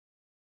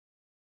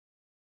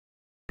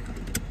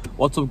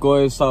What's up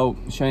guys, so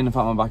Shane and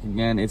Fatma back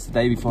again. It's the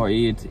day before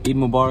Eid. Eid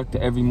Mubarak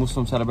to every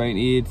Muslim celebrating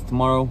Eid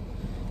tomorrow.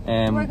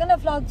 We're gonna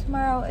vlog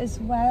tomorrow as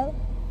well.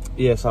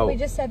 Yeah, so we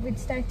just said we'd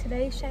start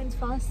today. Shane's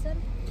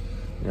fasting.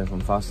 Yes, I'm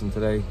fasting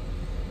today.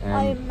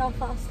 I am not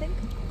fasting.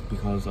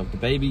 Because of the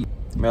baby.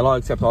 May Allah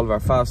accept all of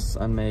our fasts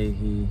and may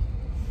He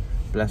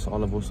bless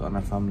all of us and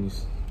our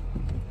families.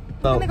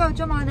 We're gonna go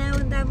Jum'ah now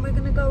and then we're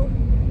gonna go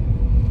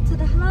to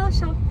the halal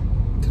shop.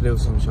 To do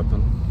some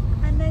shopping.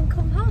 And then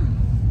come home.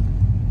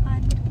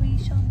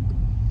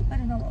 I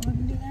don't know what we're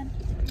gonna do then.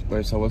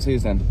 Right, so we'll see you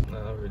then.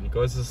 No, not really.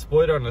 Guys, there's a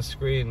spider on the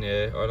screen,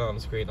 yeah, or not on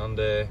the screen, on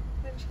the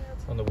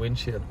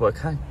windshield. But I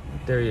can't.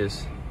 There he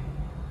is.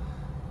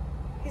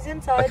 He's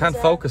inside. I can't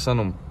focus on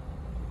him.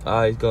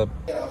 Ah, he's gone.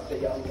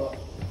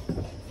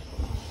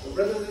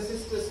 Brothers and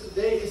sisters,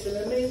 today is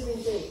an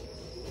amazing day.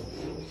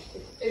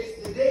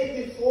 It's the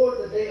day before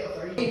the day of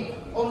Eid.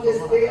 On this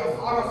day of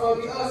Arafah,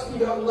 we ask you,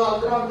 Ya Allah,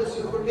 grant us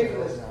your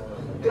forgiveness.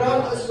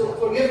 Grant us your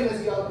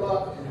forgiveness, Ya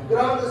Allah.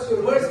 Grant us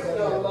your mercy,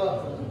 Ya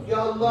Allah. Ya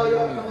Allah, Ya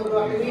Arhamar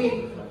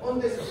Rahimeen. On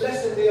this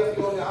blessed day of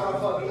Yawm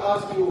Arafah, we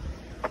ask you.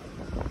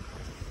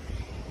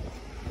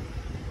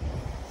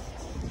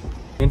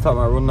 In fact,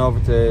 we're running over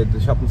to the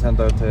shopping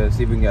centre to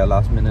see if we can get a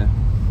last minute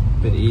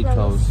bit of Eid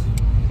clothes.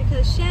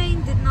 Because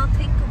Shane did not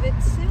think of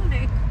it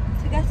sooner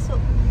to get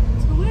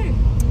something to wear.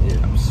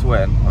 Yeah, I'm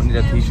sweating. I need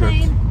a t-shirt.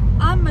 Shane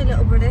and my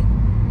little brother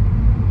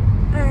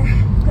are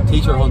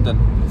T-shirt hunting.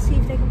 See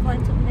if they can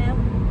find something now.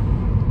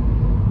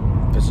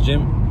 It's a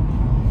gym.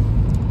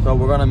 So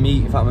we're gonna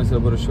meet Fatma's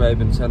little brother Schwab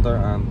in the centre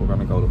and we're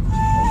gonna go look.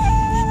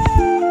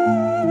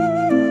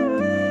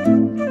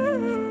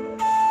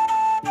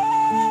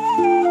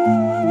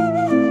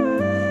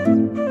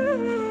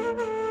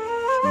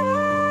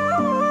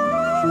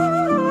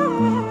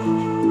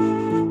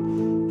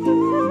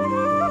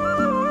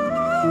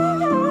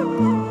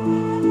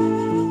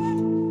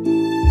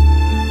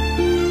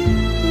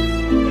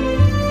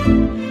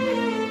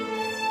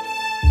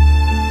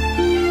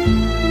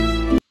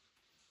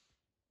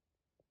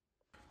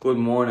 Good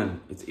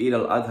morning, it's Eid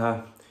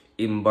al-Adha,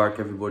 Eid Mubarak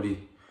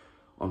everybody.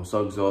 I'm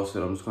so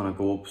exhausted, I'm just gonna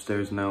go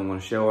upstairs now, I'm gonna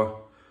shower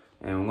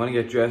and I'm gonna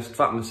get dressed.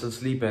 Fatma's still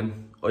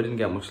sleeping. I didn't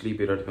get much sleep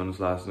either to be honest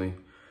last night.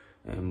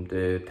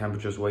 The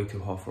temperature's way too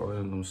hot for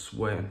Ireland, I'm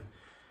sweating.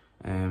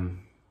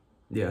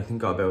 Yeah, I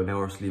think I got about an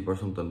hour's sleep or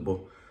something, but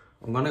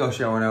I'm gonna go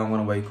shower now, I'm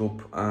gonna wake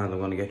up and I'm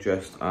gonna get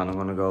dressed and I'm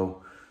gonna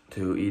go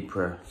to Eid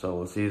prayer. So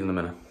we'll see you in a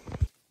minute.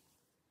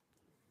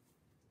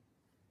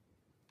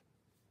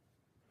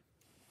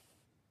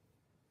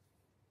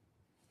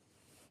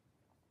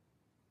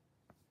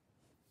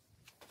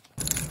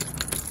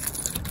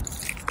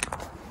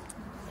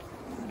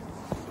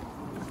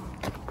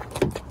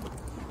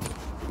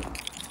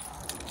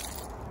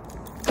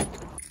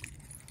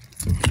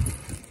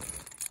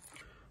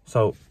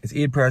 So it's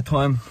Eid prayer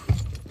time.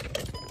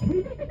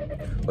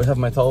 I have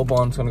my towel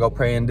on, so I'm gonna go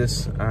pray in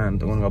this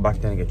and I'm gonna go back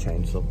then and get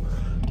changed. So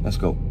let's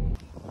go.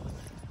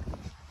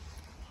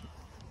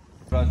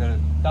 Brothers,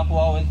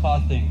 taqwa with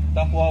fasting,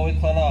 taqwa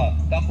with salah,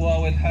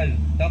 taqwa with hajj,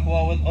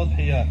 taqwa with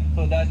udhiyah.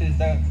 So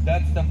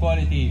that's the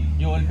quality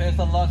you will face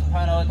Allah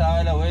subhanahu wa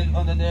ta'ala with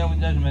on the day of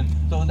judgment,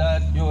 so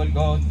that He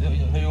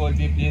will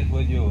be pleased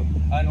with you.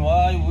 And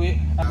why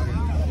we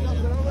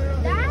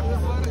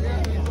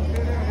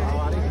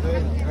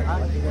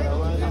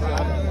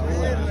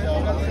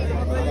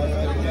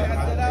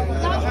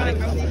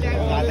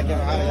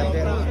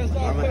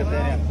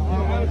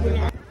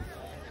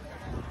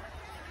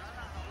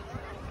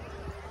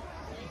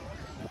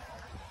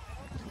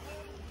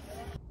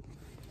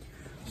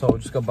So we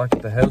just got back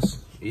at the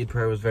house. Eid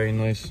prayer was very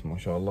nice,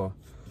 mashallah.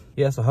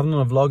 Yeah, so I haven't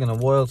done a vlog in a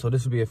while, so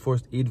this will be a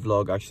first Eid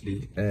vlog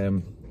actually.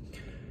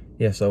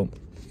 Yeah, so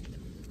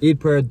Eid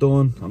prayer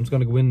done. I'm just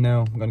gonna go in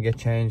now. I'm gonna get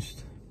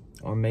changed,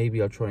 or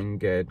maybe I'll try and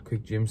get a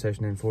quick gym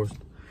session in first.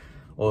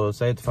 Or I'll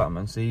say it to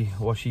Fatma and see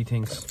what she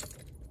thinks,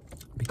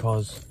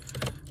 because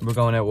we're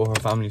going out with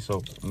her family,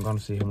 so I'm gonna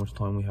see how much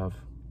time we have.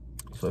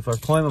 So if I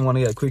have time, I'm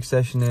gonna get a quick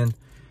session in.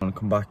 I'm gonna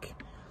come back,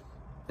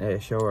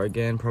 shower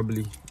again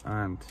probably,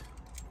 and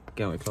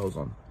get my clothes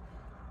on,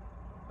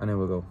 and then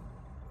we'll go.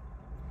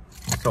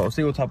 So I'll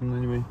see what's happening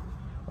anyway.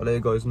 I'll let you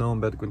guys know. I'm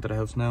about to go into the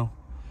house now,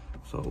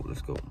 so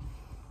let's go.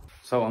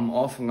 So I'm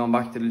off and going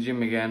back to the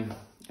gym again.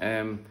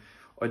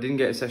 I didn't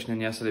get a session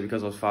in yesterday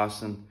because I was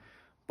fasting,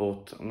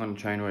 but I'm going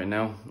to train right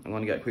now. I'm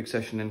going to get a quick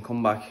session in,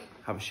 come back,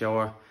 have a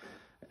shower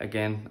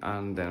again,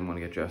 and then I'm going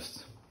to get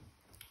dressed.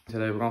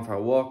 Today we're going for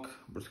a walk.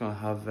 We're just going to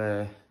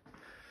have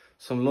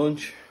some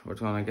lunch. We're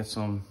just going to get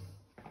some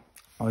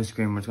ice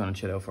cream. We're just going to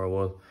chill out for a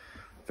while.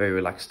 Very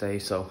relaxed day,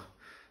 so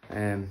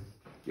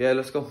yeah,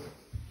 let's go.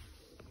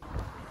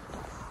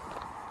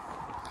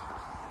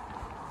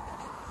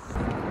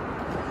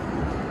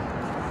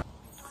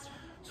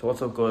 So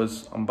what's up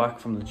guys, I'm back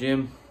from the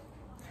gym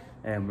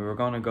and we were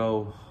gonna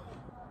go,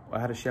 I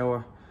had a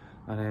shower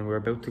and then we were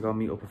about to go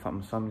meet up with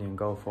Fatma's family and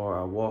go for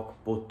a walk,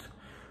 but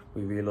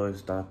we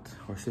realised that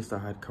her sister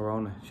had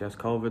corona, she has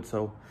COVID,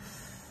 so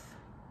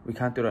we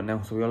can't do that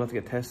now, so we all have to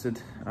get tested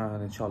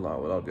and inshallah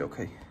we'll all be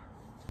okay.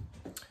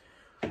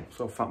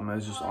 So Fatima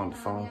is just on the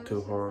phone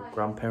to her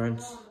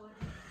grandparents.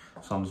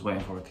 So I'm just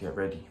waiting for her to get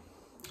ready.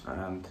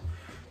 And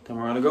then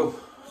we're gonna go.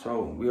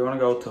 So we're gonna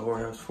go to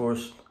her house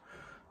first.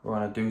 We're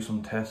gonna do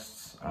some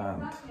tests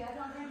and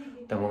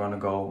then we're gonna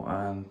go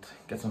and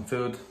get some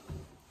food.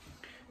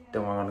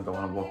 Then we're gonna go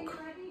on a walk.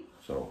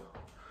 So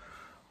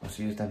I'll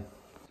see you then.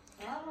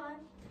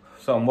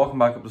 So I'm walking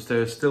back up the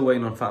stairs, still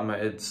waiting on Fatima.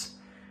 It's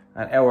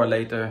an hour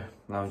later.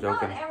 No, I'm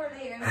joking. Not an hour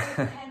later, it's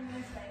 10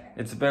 minutes later.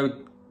 It's about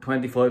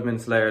 25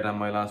 minutes later than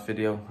my last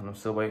video, and I'm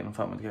still waiting on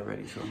Fatima to get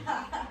ready. So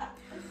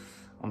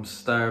I'm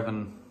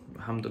starving,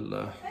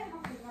 alhamdulillah.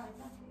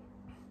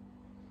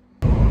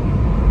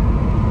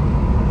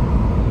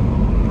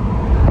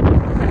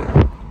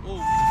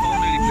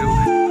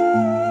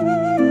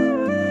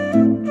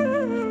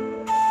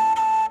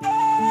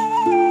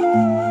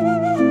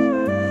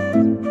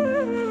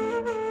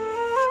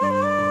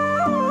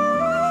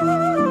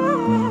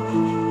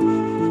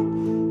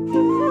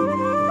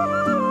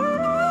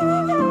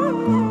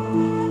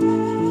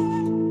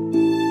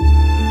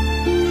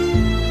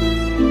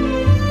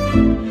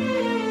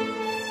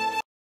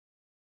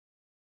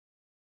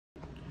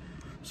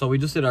 So we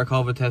just did our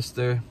COVID test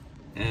there.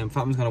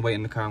 Fatima's gonna wait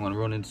in the car. I'm gonna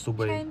run into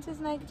Subway. James is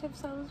negative,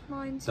 so is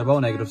mine. They're both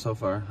negative so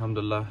far,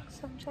 alhamdulillah.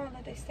 So I'm sure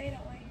that they stay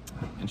that way.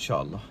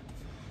 Inshallah.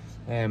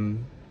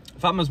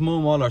 Fatima's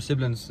mum, all our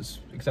siblings,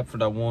 except for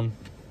that one,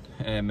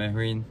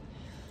 Meehan,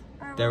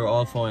 they were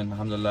all fine,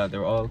 alhamdulillah. They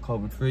were all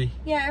COVID free.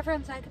 Yeah,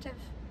 everyone's negative.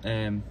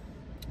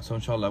 So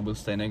inshallah we'll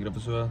stay negative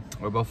as well.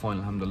 We're both fine,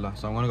 alhamdulillah.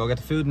 So I'm gonna go get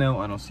the food now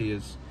and I'll see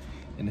you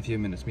in a few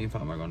minutes. Me and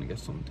Fatima are gonna get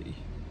something to eat.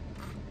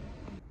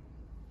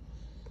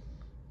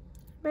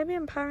 Maybe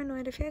I'm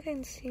paranoid. I feel like I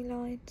can see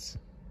lines.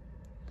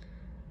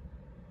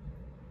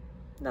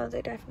 No,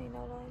 they're definitely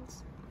no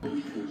lines.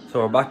 So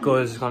we're back,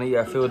 guys. Just gonna eat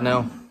our food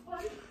now.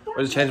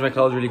 We're just changing my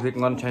clothes really quick.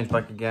 I'm gonna change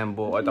back again,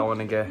 but I don't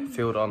want to get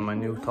food on my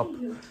new top.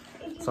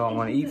 So I'm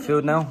gonna eat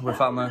food now with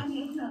Fatima.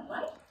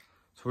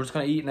 So we're just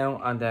gonna eat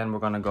now and then we're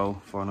gonna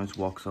go for a nice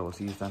walk. So we'll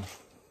see you then.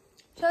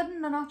 Jordan,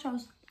 the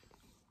nachos.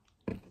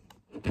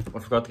 I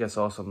forgot to get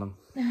sauce on them.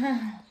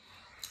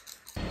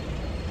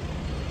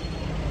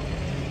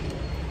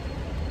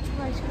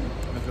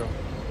 Let's go.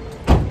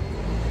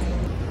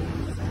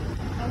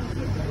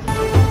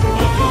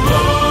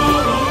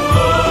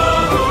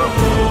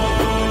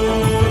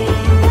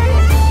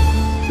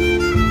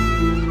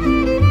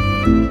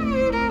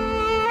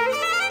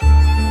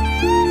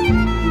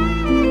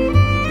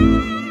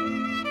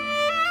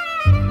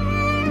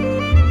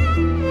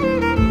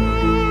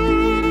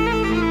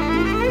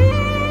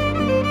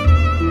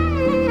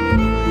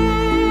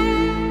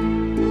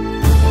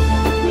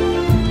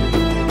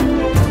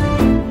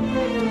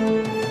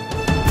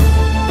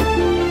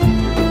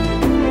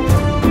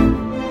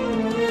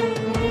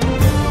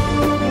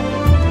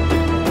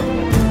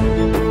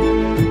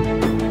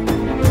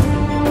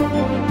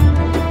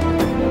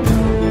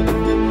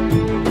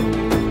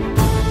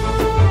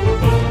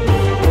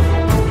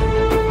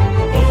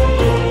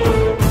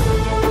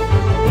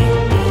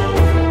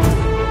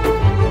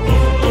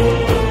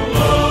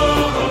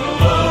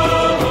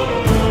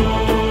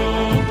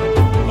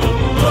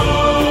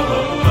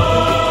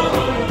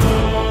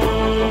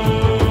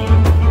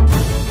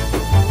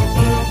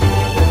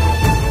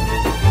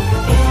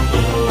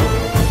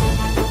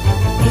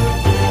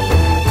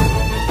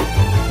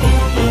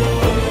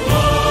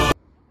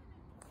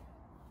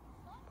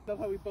 That's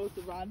how we both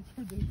ran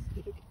for this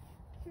stick.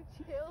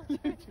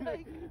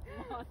 Like,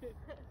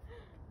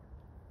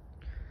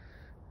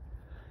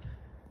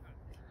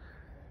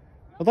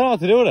 I don't know what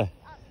to do with it.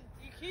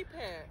 You keep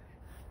it.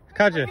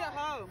 Catch Take it. it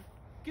home.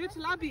 Give it to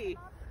Labby.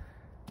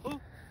 Oh. hey,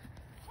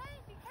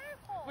 be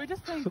careful. We're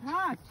just playing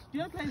catch. Do you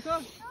want to play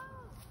some?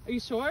 Are you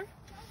sure?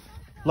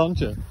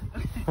 Launch it.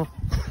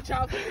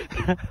 Ciao.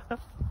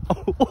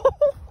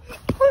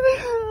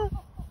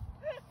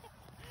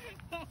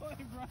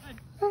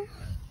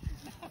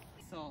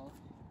 So.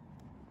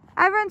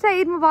 Everyone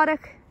say Eid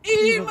Mubarak.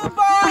 Eid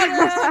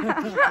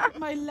Mubarak!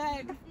 My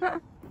leg.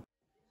 On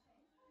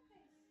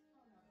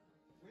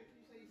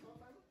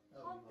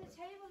the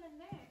table in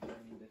there.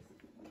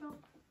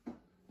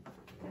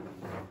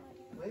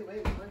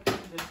 Wait,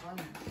 there's one.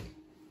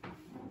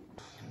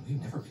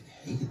 We've never been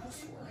hated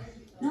before.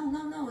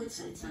 No, it's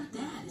not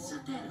that. It's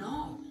not that at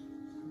all.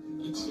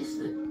 It's just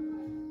that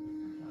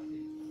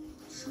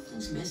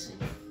something's missing.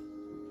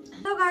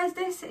 So guys,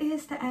 this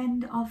is the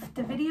end of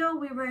the video.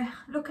 We were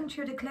looking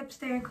through the clips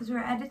there because we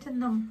were editing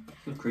them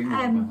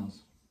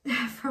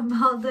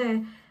from all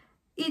the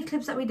Eid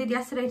clips that we did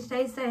yesterday,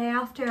 today's the day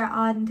after,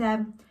 and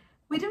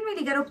we didn't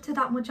really get up to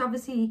that much.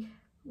 Obviously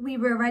we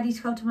were ready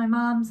to go to my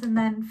mom's and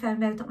then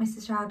found out that my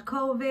sister had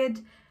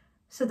COVID,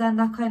 so then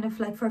that kind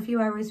of, like, for a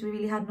few hours we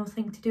really had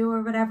nothing to do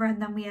or whatever,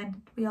 and then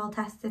we all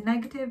tested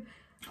negative.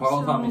 Well,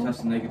 all family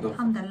tested negative.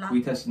 Alhamdulillah.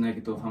 We tested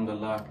negative,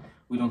 alhamdulillah.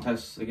 We don't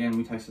test again,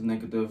 we tested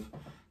negative.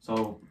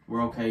 So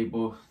we're okay,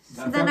 but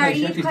so then our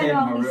Eid kind of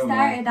only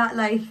started at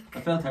like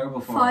I felt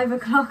terrible for 5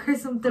 o'clock or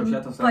something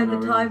by the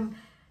room. time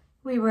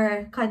we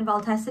were kind of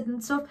all tested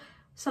and stuff.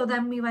 So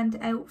then we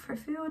went out for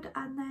food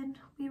and then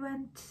we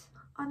went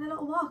on a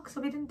little walk.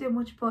 So we didn't do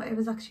much, but it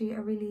was actually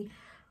a really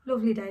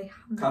lovely day.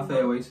 Cafe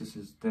Oasis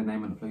is the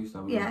name of the place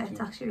that we went to. It's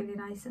actually really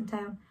nice in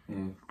town.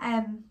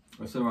 Yeah.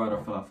 I still rather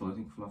falafel. I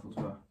think falafel's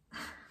better.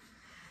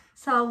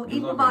 So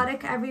Eid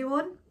Mubarak,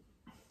 everyone.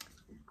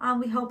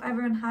 And we hope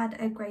everyone had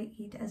a great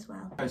Eid as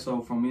well. Okay,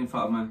 so from me and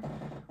Fatima,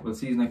 we'll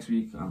see you next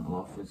week and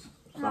Allah Hafiz.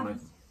 Assalamu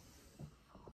alaikum.